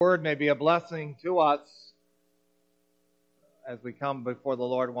Word may be a blessing to us as we come before the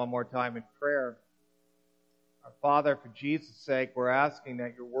Lord one more time in prayer. Our Father, for Jesus' sake, we're asking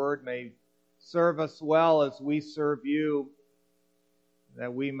that your word may serve us well as we serve you,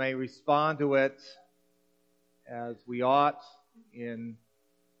 that we may respond to it as we ought in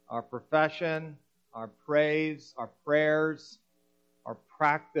our profession, our praise, our prayers, our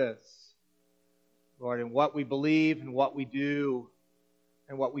practice, Lord, in what we believe and what we do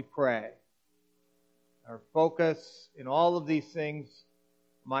and what we pray. Our focus in all of these things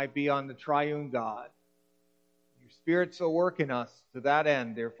might be on the triune God. Your Spirit's at work in us to that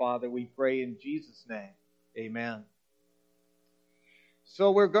end, dear Father, we pray in Jesus' name. Amen.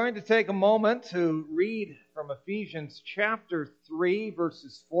 So we're going to take a moment to read from Ephesians chapter 3,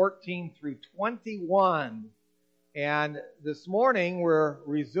 verses 14 through 21. And this morning we're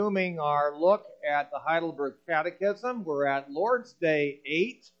resuming our look at the Heidelberg Catechism. We're at Lord's Day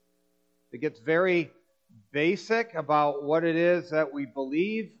 8. It gets very basic about what it is that we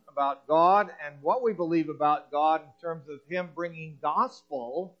believe about God and what we believe about God in terms of Him bringing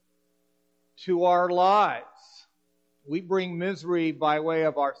gospel to our lives. We bring misery by way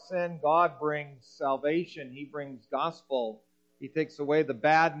of our sin. God brings salvation. He brings gospel. He takes away the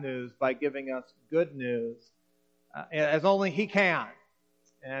bad news by giving us good news, as only He can.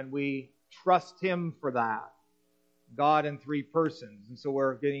 And we trust Him for that. God in three persons. And so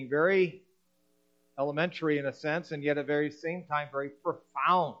we're getting very elementary in a sense, and yet at the very same time very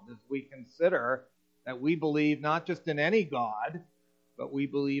profound as we consider that we believe not just in any God, but we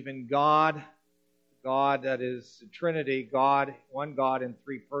believe in God that is the Trinity, God, one God in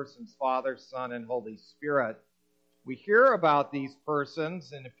three persons, Father, Son, and Holy Spirit. We hear about these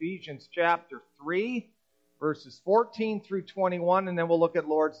persons in Ephesians chapter 3, verses 14 through 21, and then we'll look at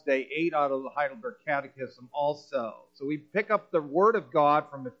Lord's Day 8 out of the Heidelberg Catechism also. So we pick up the Word of God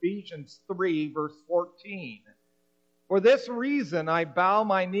from Ephesians 3, verse 14. For this reason I bow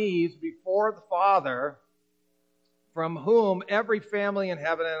my knees before the Father, from whom every family in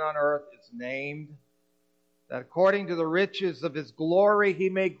heaven and on earth is named, that according to the riches of His glory He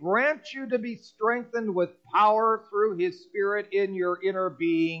may grant you to be strengthened with power through His Spirit in your inner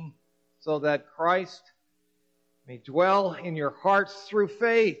being, so that Christ may dwell in your hearts through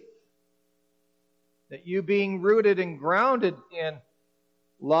faith, that you being rooted and grounded in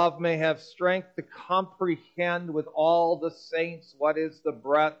love may have strength to comprehend with all the saints what is the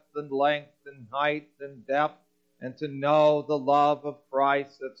breadth and length and height and depth, and to know the love of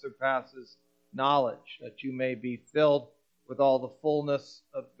Christ that surpasses knowledge, that you may be filled with all the fullness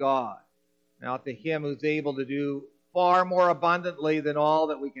of God. Now to Him who's able to do far more abundantly than all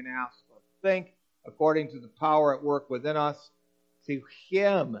that we can ask or think, according to the power at work within us, to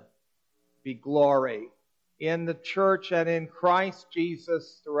Him be glory in the church and in Christ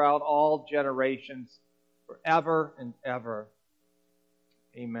Jesus throughout all generations, forever and ever.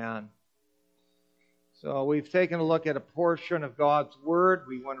 Amen. So we've taken a look at a portion of God's Word.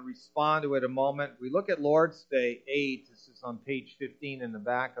 We want to respond to it a moment. We look at Lord's Day 8. This is on page 15 in the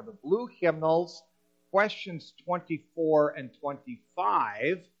back of the blue hymnals, questions 24 and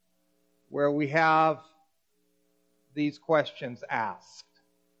 25, where we have these questions asked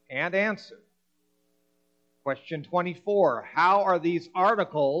and answered. Question 24, how are these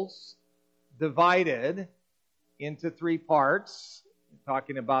articles divided into three parts? We're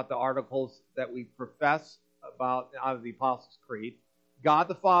talking about the articles that we profess about out of the Apostles' Creed. God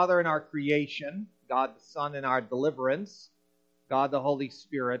the Father in our creation, God the Son in our deliverance, God the Holy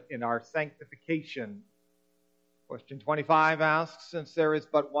Spirit in our sanctification. Question 25 asks, since there is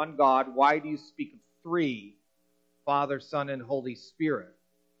but one God, why do you speak of three, Father, Son, and Holy Spirit?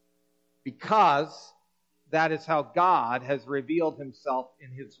 Because that is how God has revealed Himself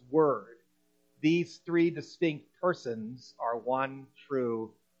in His Word. These three distinct persons are one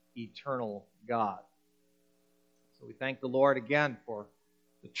true, eternal God. So we thank the Lord again for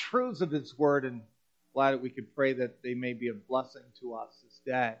the truths of His Word, and glad that we could pray that they may be a blessing to us this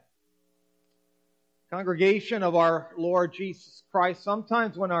day. Congregation of our Lord Jesus Christ,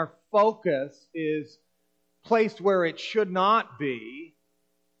 sometimes when our focus is placed where it should not be,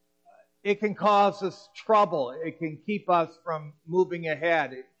 it can cause us trouble. It can keep us from moving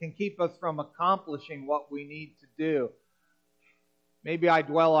ahead. It can keep us from accomplishing what we need to do. Maybe I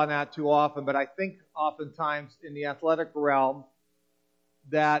dwell on that too often, but I think oftentimes in the athletic realm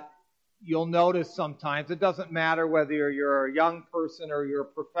that you'll notice sometimes, it doesn't matter whether you're a young person or you're a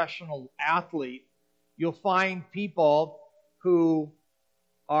professional athlete, you'll find people who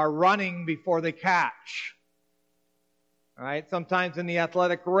are running before they catch. All right, sometimes in the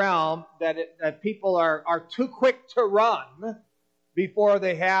athletic realm that people are too quick to run before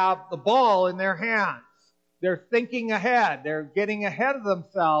they have the ball in their hands. They're thinking ahead. They're getting ahead of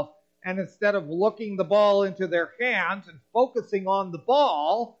themselves. And instead of looking the ball into their hands and focusing on the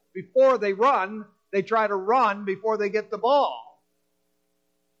ball before they run, they try to run before they get the ball.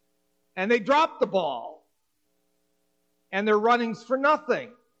 And they drop the ball. And their running's for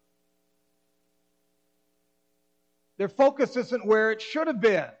nothing. Their focus isn't where it should have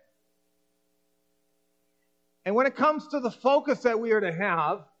been. And when it comes to the focus that we are to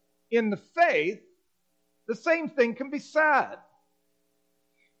have in the faith, the same thing can be said.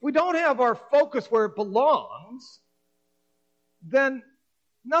 If we don't have our focus where it belongs, then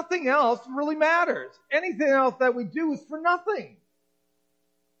nothing else really matters. Anything else that we do is for nothing.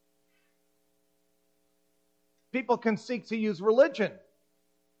 People can seek to use religion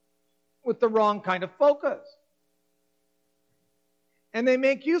with the wrong kind of focus. And they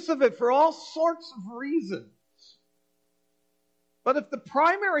make use of it for all sorts of reasons. But if the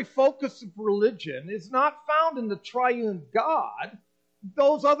primary focus of religion is not found in the triune God,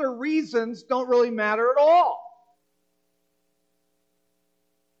 those other reasons don't really matter at all.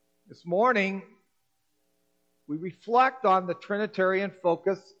 This morning, we reflect on the Trinitarian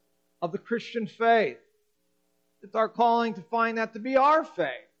focus of the Christian faith. It's our calling to find that to be our faith.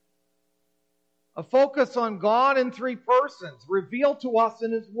 A focus on God in three persons, revealed to us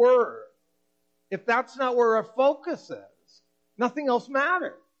in His Word. If that's not where our focus is, nothing else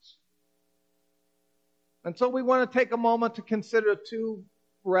matters. And so we want to take a moment to consider two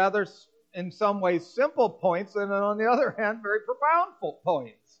rather, in some ways, simple points, and then on the other hand, very profound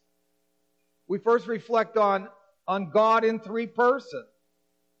points. We first reflect on God in three persons.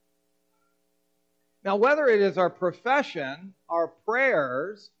 Now, whether it is our profession, our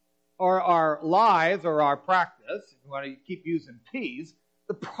prayers, or our lives, or our practice, if you want to keep using P's,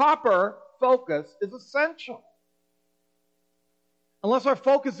 the proper focus is essential. Unless our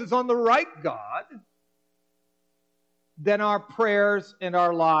focus is on the right God, then our prayers and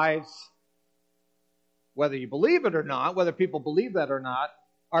our lives, whether you believe it or not, whether people believe that or not,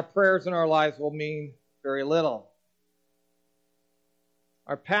 our prayers and our lives will mean very little.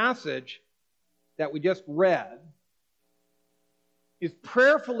 Our passage that we just read is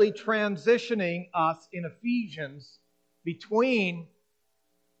prayerfully transitioning us in Ephesians between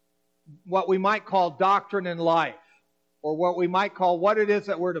what we might call doctrine and life, or what we might call what it is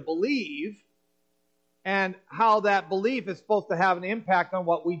that we're to believe, and how that belief is supposed to have an impact on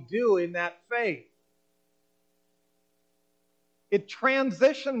what we do in that faith. It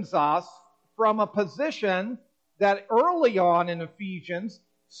transitions us from a position that early on in Ephesians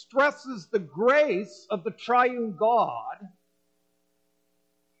stresses the grace of the triune God,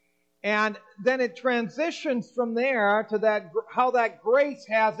 and then it transitions from there to that how that grace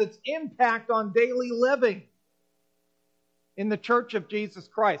has its impact on daily living in the Church of Jesus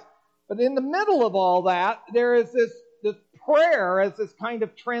Christ. But in the middle of all that, there is this prayer as this kind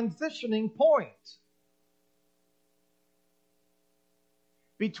of transitioning point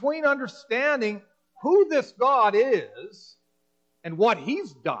between understanding who this God is and what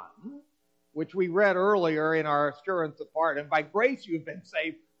He's done, which we read earlier in our assurance of pardon. By grace you have been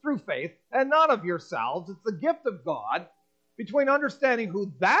saved through faith, and not of yourselves. It's the gift of God. Between understanding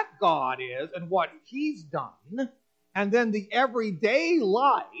who that God is and what He's done, and then the everyday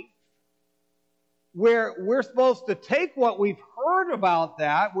life, where we're supposed to take what we've heard about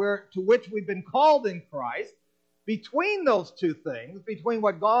that, to which we've been called in Christ. Between those two things, between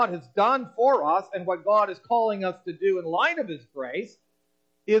what God has done for us and what God is calling us to do in light of His grace,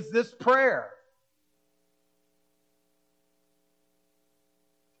 is this prayer.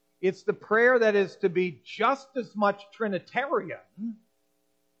 It's the prayer that is to be just as much Trinitarian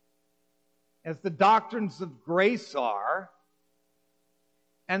as the doctrines of grace are,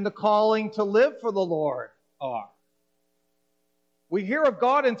 and the calling to live for the Lord are. We hear of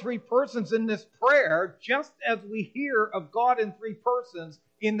God in three persons in this prayer, just as we hear of God in three persons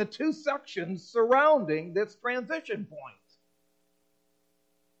in the two sections surrounding this transition point,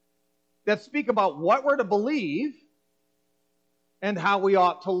 that speak about what we're to believe and how we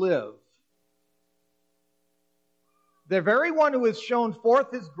ought to live. The very one who has shown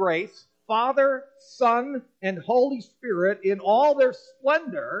forth His grace, Father, Son, and Holy Spirit in all their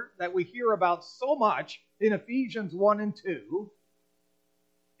splendor that we hear about so much in Ephesians 1 and 2,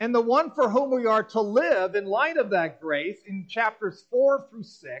 and the one for whom we are to live in light of that grace in chapters 4 through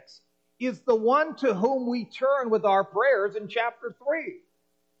 6, is the one to whom we turn with our prayers in chapter 3.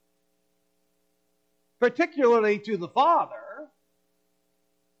 Particularly to the Father,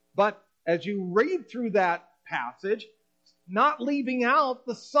 but as you read through that passage, not leaving out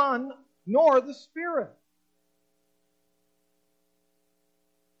the Son nor the Spirit.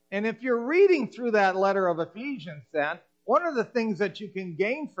 And if you're reading through that letter of Ephesians then, one of the things that you can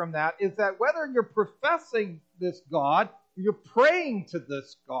gain from that is that whether you're professing this God, you're praying to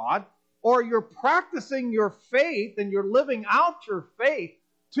this God, or you're practicing your faith and you're living out your faith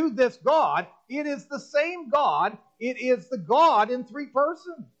to this God, it is the same God. It is the God in three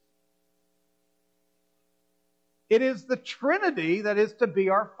persons. It is the Trinity that is to be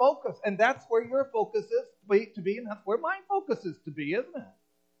our focus. And that's where your focus is to be, and that's where my focus is to be, isn't it?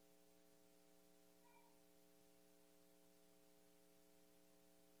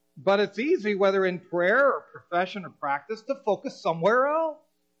 But it's easy, whether in prayer or profession or practice, to focus somewhere else.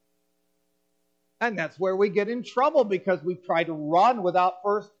 And that's where we get in trouble, because we try to run without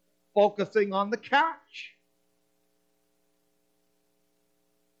first focusing on the catch.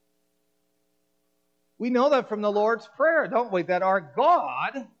 We know that from the Lord's Prayer, don't we? That our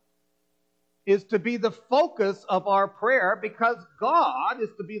God is to be the focus of our prayer, because God is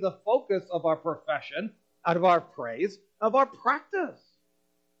to be the focus of our profession, out of our praise, of our practice.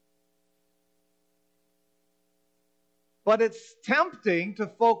 But it's tempting to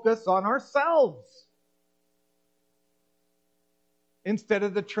focus on ourselves instead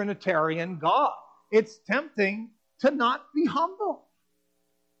of the Trinitarian God. It's tempting to not be humble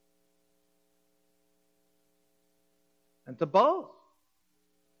and to boast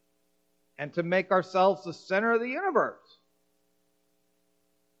and to make ourselves the center of the universe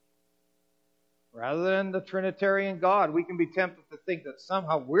rather than the Trinitarian God. We can be tempted to think that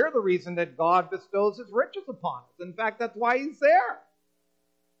somehow we're the reason that God bestows His riches upon us. In fact, that's why He's there.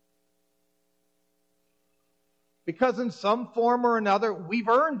 Because in some form or another, we've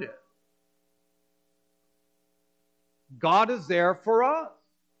earned it. God is there for us.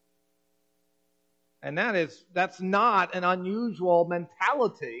 And that's not an unusual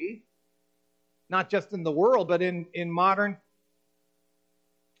mentality, not just in the world, but in the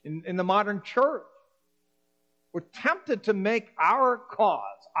modern church. We're tempted to make our cause,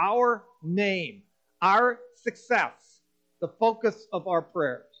 our name, our success the focus of our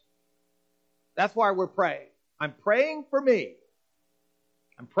prayers. That's why we're praying. I'm praying for me.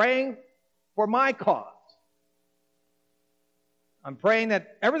 I'm praying for my cause. I'm praying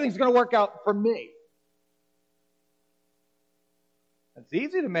that everything's going to work out for me. It's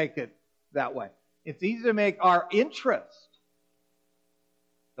easy to make it that way. It's easy to make our interest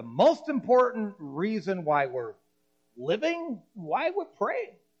the most important reason why we're living, why we're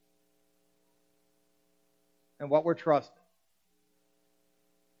praying, and what we're trusting.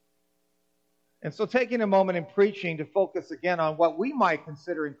 And so taking a moment in preaching to focus again on what we might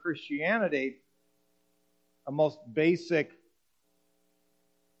consider in Christianity a most basic,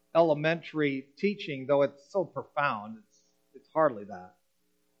 elementary teaching, though it's so profound, it's hardly that.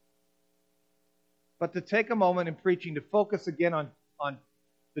 But to take a moment in preaching to focus again on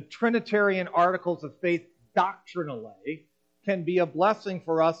the Trinitarian articles of faith doctrinally can be a blessing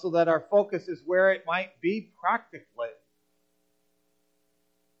for us, so that our focus is where it might be practically,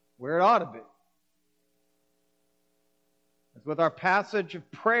 where it ought to be. As with our passage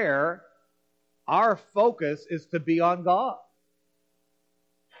of prayer, our focus is to be on God.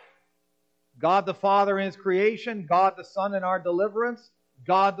 God the Father in His creation, God the Son in our deliverance,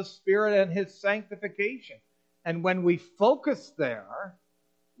 God the Spirit and His sanctification. And when we focus there,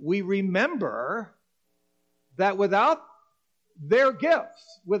 we remember that without their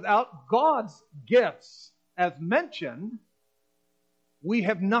gifts, without God's gifts, as mentioned, we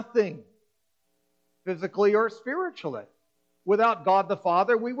have nothing, physically or spiritually. Without God the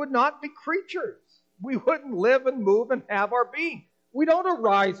Father, we would not be creatures. We wouldn't live and move and have our being. We don't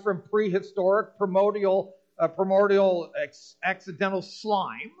arise from prehistoric, primordial, accidental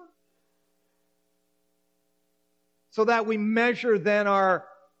slime, so that we measure then our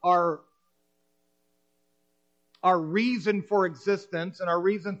reason for existence and our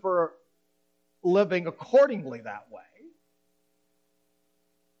reason for living accordingly that way.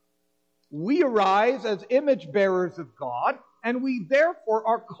 We arise as image bearers of God, and we therefore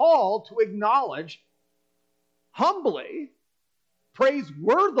are called to acknowledge humbly,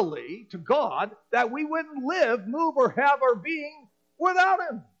 praiseworthily to God, that we wouldn't live, move, or have our being without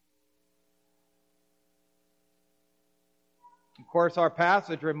Him. Of course, our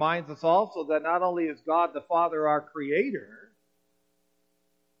passage reminds us also that not only is God the Father our Creator,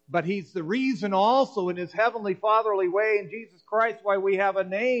 but He's the reason also in His heavenly fatherly way in Jesus Christ why we have a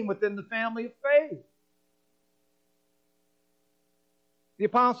name within the family of faith. The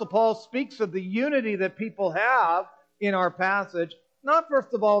Apostle Paul speaks of the unity that people have in our passage, not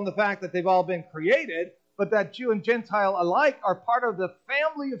first of all in the fact that they've all been created, but that Jew and Gentile alike are part of the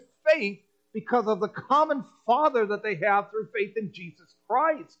family of faith because of the common Father that they have through faith in Jesus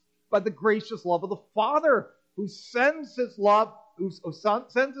Christ, by the gracious love of the Father who sends His love, who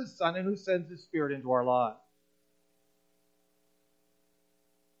sends His Son, and who sends His Spirit into our lives.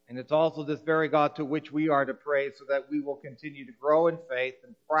 And it's also this very God to which we are to pray so that we will continue to grow in faith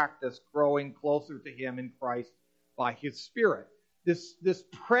and practice growing closer to Him in Christ by His Spirit. This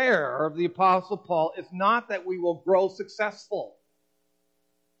prayer of the Apostle Paul is not that we will grow successful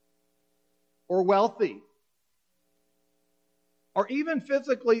or wealthy or even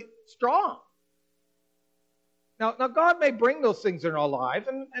physically strong. Now God may bring those things in our lives,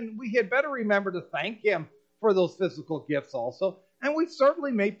 and we had better remember to thank Him for those physical gifts also. And we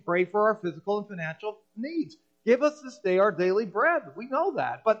certainly may pray for our physical and financial needs. Give us this day our daily bread. We know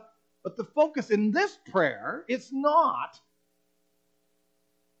that. But the focus in this prayer is not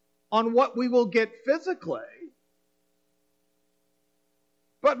on what we will get physically,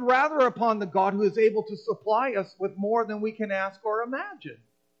 but rather upon the God who is able to supply us with more than we can ask or imagine.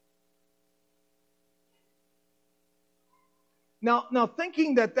 Now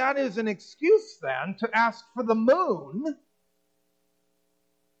thinking that is an excuse then to ask for the moon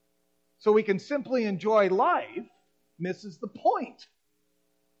so we can simply enjoy life misses the point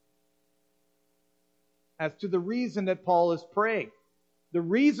as to the reason that Paul is praying. The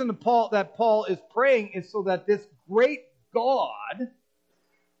reason that Paul is praying is so that this great God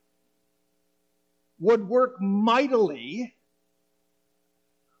would work mightily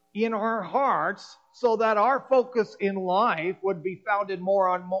in our hearts so that our focus in life would be founded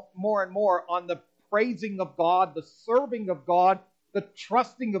more and more on the praising of God, the serving of God, the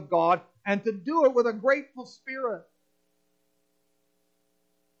trusting of God, and to do it with a grateful spirit.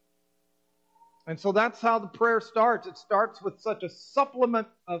 And so that's how the prayer starts. It starts with such a suppliant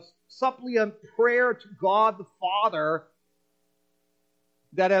prayer to God the Father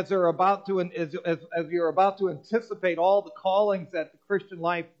that as you're about to anticipate all the callings that the Christian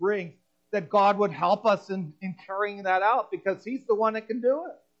life brings, that God would help us in carrying that out, because He's the one that can do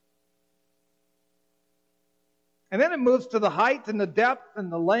it. And then it moves to the height and the depth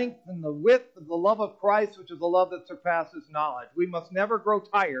and the length and the width of the love of Christ, which is a love that surpasses knowledge. We must never grow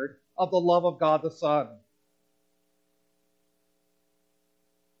tired of the love of God the Son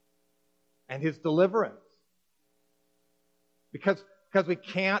and His deliverance. Because we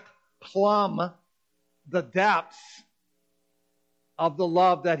can't plumb the depths of the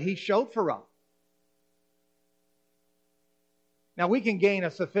love that He showed for us. Now, we can gain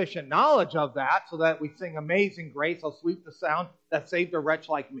a sufficient knowledge of that so that we sing Amazing Grace, how sweet the sound that saved a wretch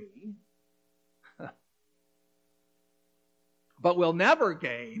like me. But we'll never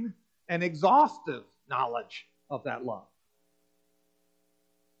gain an exhaustive knowledge of that love.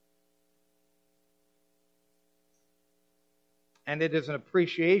 And it is an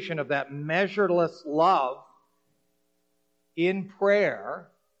appreciation of that measureless love in prayer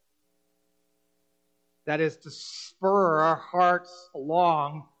that is to spur our hearts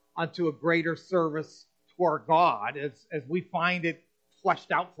along unto a greater service toward God as we find it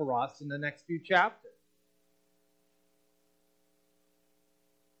fleshed out for us in the next few chapters.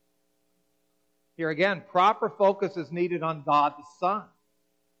 Here again, proper focus is needed on God the Son.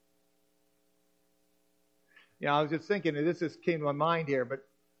 I was just thinking, and this just came to my mind here, but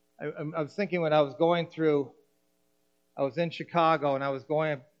I was thinking when I was in Chicago and I was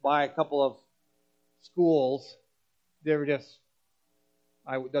going by a couple of schools. They were it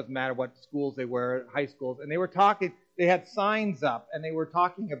doesn't matter what schools they were, high schools, and they had signs up, and they were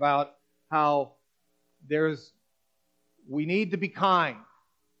talking about how we need to be kind.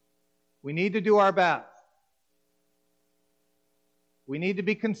 We need to do our best. We need to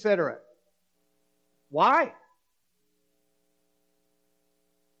be considerate. Why?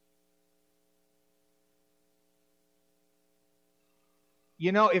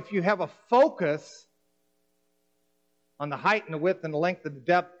 If you have a focus on the height and the width and the length and the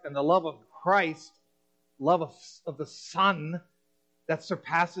depth and the love of Christ, love of the Son that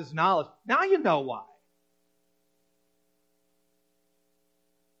surpasses knowledge, now you know why.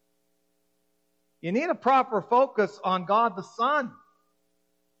 You need a proper focus on God the Son.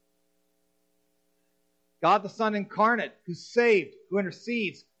 God the Son incarnate, who saved, who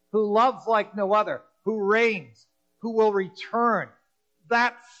intercedes, who loves like no other, who reigns, who will return.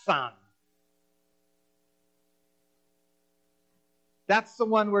 That Son. That's the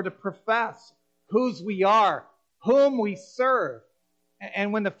one we're to profess, whose we are, whom we serve.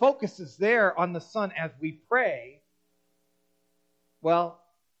 And when the focus is there on the Son as we pray, well,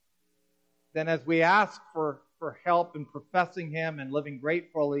 then as we ask for help in professing Him and living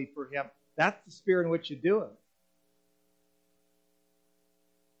gratefully for Him, that's the spirit in which you do it.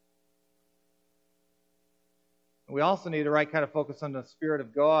 We also need the right kind of focus on the Spirit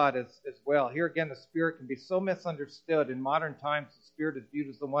of God as well. Here again, the Spirit can be so misunderstood. In modern times, the Spirit is viewed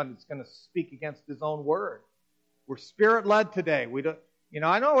as the one that's going to speak against His own Word. We're Spirit-led today. We don't,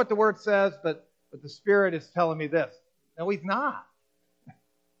 I know what the Word says, but the Spirit is telling me this. No, He's not.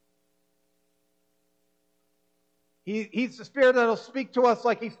 He's the Spirit that will speak to us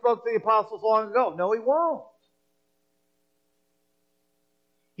like He spoke to the apostles long ago. No, He won't.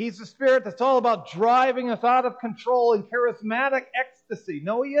 He's the Spirit that's all about driving us out of control in charismatic ecstasy.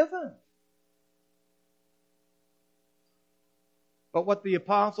 No, He isn't. But what the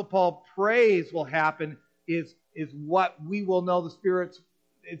Apostle Paul prays will happen is what we will know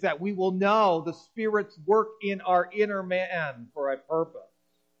is that we will know the Spirit's work in our inner man for a purpose.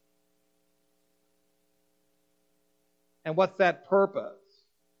 And what's that purpose?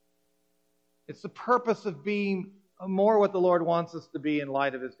 It's the purpose of being more what the Lord wants us to be in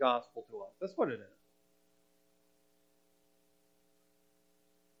light of His gospel to us. That's what it is.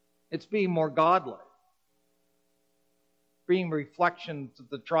 It's being more godly. Being reflections of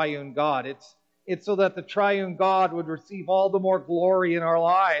the triune God. It's so that the triune God would receive all the more glory in our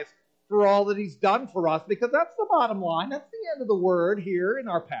lives for all that He's done for us, because that's the bottom line. That's the end of the word here in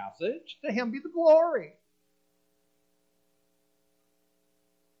our passage. To Him be the glory.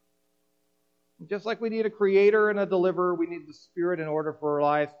 Just like we need a creator and a deliverer, we need the Spirit in order for our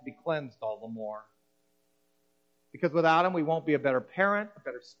lives to be cleansed all the more. Because without Him, we won't be a better parent, a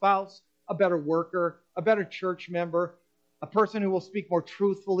better spouse, a better worker, a better church member, a person who will speak more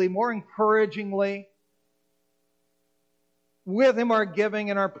truthfully, more encouragingly. With Him, our giving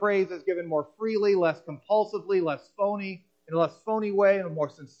and our praise is given more freely, less compulsively, less phony, in a less phony way, in a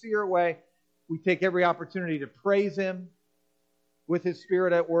more sincere way. We take every opportunity to praise Him with His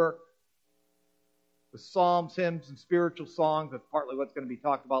Spirit at work. With psalms, hymns, and spiritual songs. That's partly what's going to be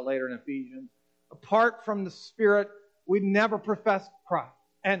talked about later in Ephesians. Apart from the Spirit, we'd never profess Christ.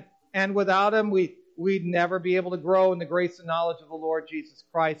 And without Him, we'd never be able to grow in the grace and knowledge of the Lord Jesus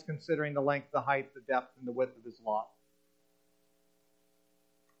Christ, considering the length, the height, the depth, and the width of His love.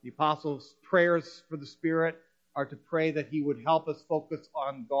 The Apostles' prayers for the Spirit are to pray that He would help us focus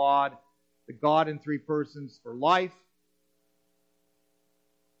on God, the God in three persons for life.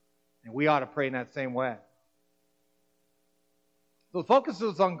 And we ought to pray in that same way. So the focus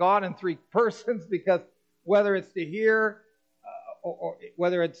is on God in three persons, because whether it's to hear or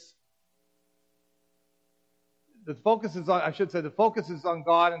whether it's the focus is on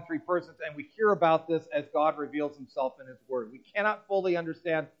God in three persons, and we hear about this as God reveals Himself in His Word. We cannot fully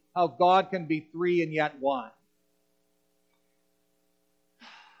understand how God can be three and yet one.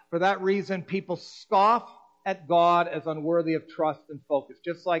 For that reason, people scoff at God as unworthy of trust and focus,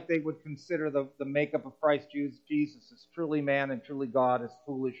 just like they would consider the makeup of Christ Jesus as truly man and truly God as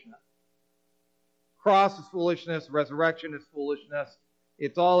foolishness. Cross is foolishness, resurrection is foolishness.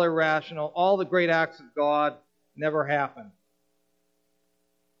 It's all irrational. All the great acts of God never happen.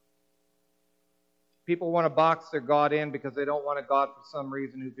 People want to box their God in because they don't want a God for some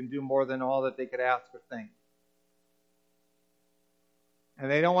reason who can do more than all that they could ask or think. And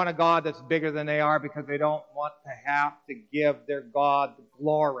they don't want a God that's bigger than they are because they don't want to have to give their God the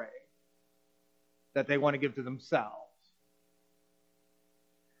glory that they want to give to themselves.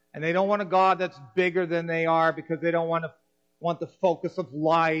 And they don't want a God that's bigger than they are because they don't want the focus of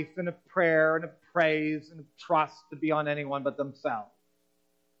life and of prayer and of praise and of trust to be on anyone but themselves.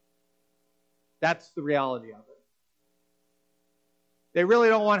 That's the reality of it. They really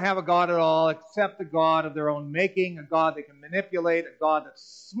don't want to have a God at all except a God of their own making, a God they can manipulate, a God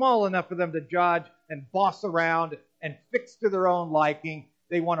that's small enough for them to judge and boss around and fix to their own liking.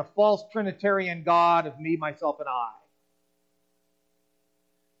 They want a false Trinitarian God of me, myself, and I.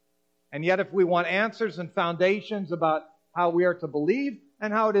 And yet if we want answers and foundations about how we are to believe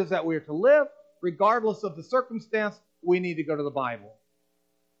and how it is that we are to live, regardless of the circumstance, we need to go to the Bible.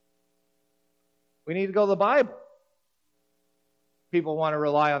 We need to go to the Bible. People want to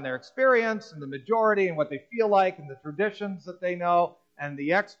rely on their experience and the majority and what they feel like and the traditions that they know and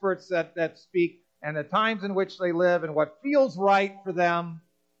the experts that speak and the times in which they live and what feels right for them.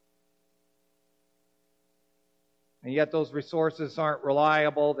 And yet those resources aren't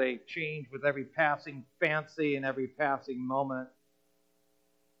reliable. They change with every passing fancy and every passing moment.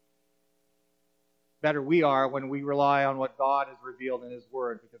 Better we are when we rely on what God has revealed in His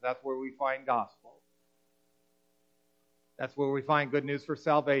Word, because that's where we find gospel. That's where we find good news for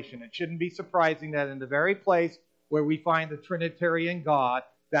salvation. It shouldn't be surprising that in the very place where we find the Trinitarian God,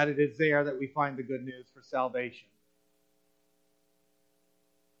 that it is there that we find the good news for salvation.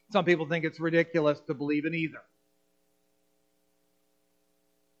 Some people think it's ridiculous to believe in either.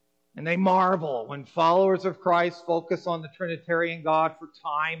 And they marvel when followers of Christ focus on the Trinitarian God for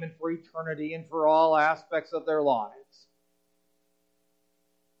time and for eternity and for all aspects of their lives.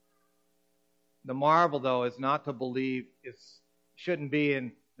 The marvel, though, is not to believe, shouldn't be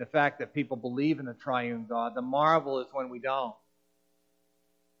in the fact that people believe in a triune God. The marvel is when we don't.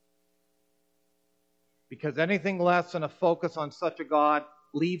 Because anything less than a focus on such a God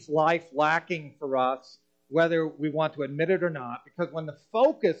leaves life lacking for us, whether we want to admit it or not. Because when the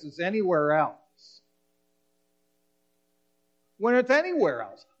focus is anywhere else,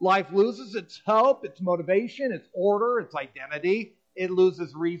 life loses its hope, its motivation, its order, its identity. It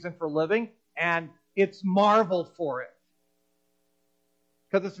loses reason for living, and it's marvel for it.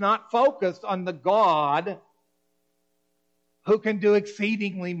 Because it's not focused on the God who can do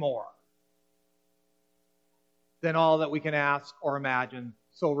exceedingly more than all that we can ask or imagine,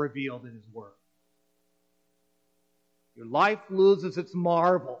 so revealed in His Word. Your life loses its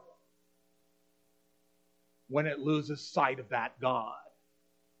marvel when it loses sight of that God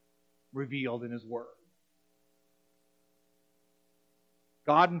revealed in His Word.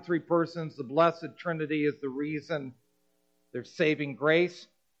 God in three persons, the blessed Trinity, is the reason there's saving grace.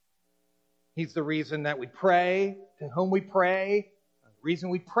 He's the reason that we pray, to whom we pray, the reason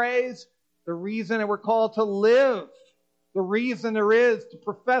we praise, the reason that we're called to live, the reason there is to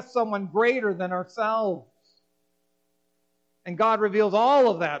profess someone greater than ourselves. And God reveals all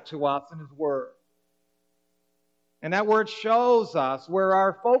of that to us in His Word. And that Word shows us where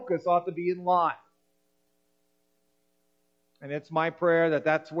our focus ought to be in life. And it's my prayer that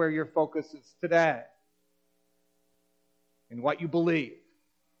that's where your focus is today. In what you believe.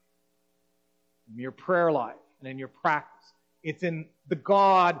 In your prayer life and in your practice. It's in the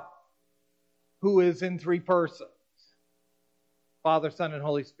God who is in three persons. Father, Son, and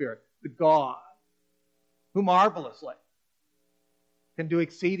Holy Spirit. The God who marvelously can do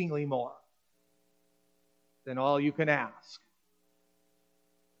exceedingly more than all you can ask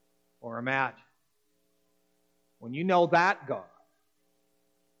or imagine. When you know that God,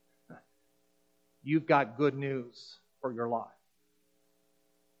 you've got good news for your life.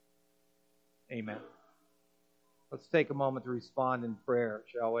 Amen. Let's take a moment to respond in prayer,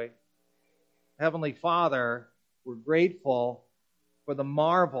 shall we? Heavenly Father, we're grateful for the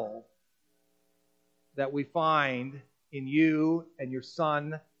marvel that we find in you and your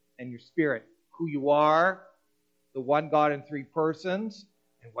Son and your Spirit. Who you are, the one God in three persons,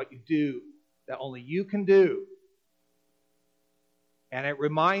 and what you do that only you can do. And it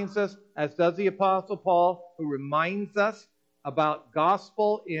reminds us, as does the Apostle Paul, who reminds us about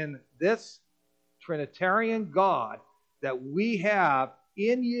gospel in this Trinitarian God, that we have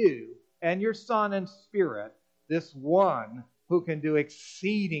in you and your Son and Spirit, this one who can do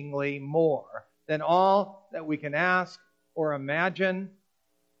exceedingly more than all that we can ask or imagine.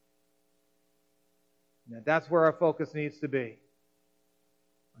 And that's where our focus needs to be.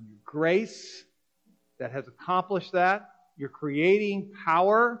 On your grace that has accomplished that, your creating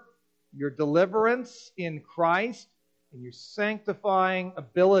power, your deliverance in Christ, and your sanctifying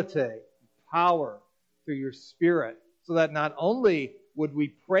ability, power through your Spirit, so that not only would we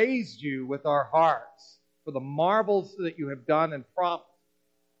praise you with our hearts for the marvels that you have done and promised,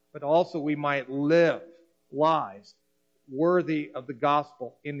 but also we might live lives worthy of the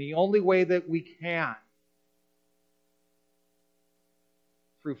gospel in the only way that we can,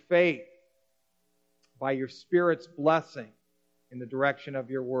 through faith, by your Spirit's blessing in the direction of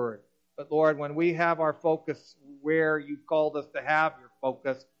your word. But Lord, when we have our focus where you've called us to have your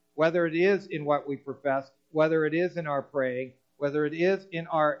focus, whether it is in what we profess, whether it is in our praying, whether it is in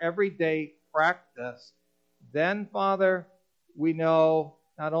our everyday practice, then, Father, we know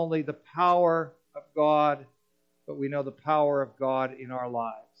not only the power of God, but we know the power of God in our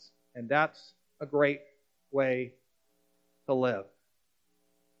lives. And that's a great way to live.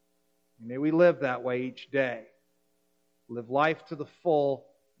 May we live that way each day. Live life to the full,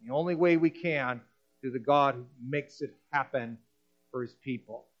 the only way we can, through the God who makes it happen for His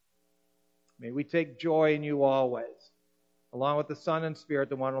people. May we take joy in you always. Along with the Son and Spirit,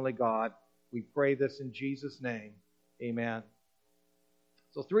 the one only God, we pray this in Jesus' name. Amen.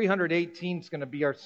 So 318 is going to be our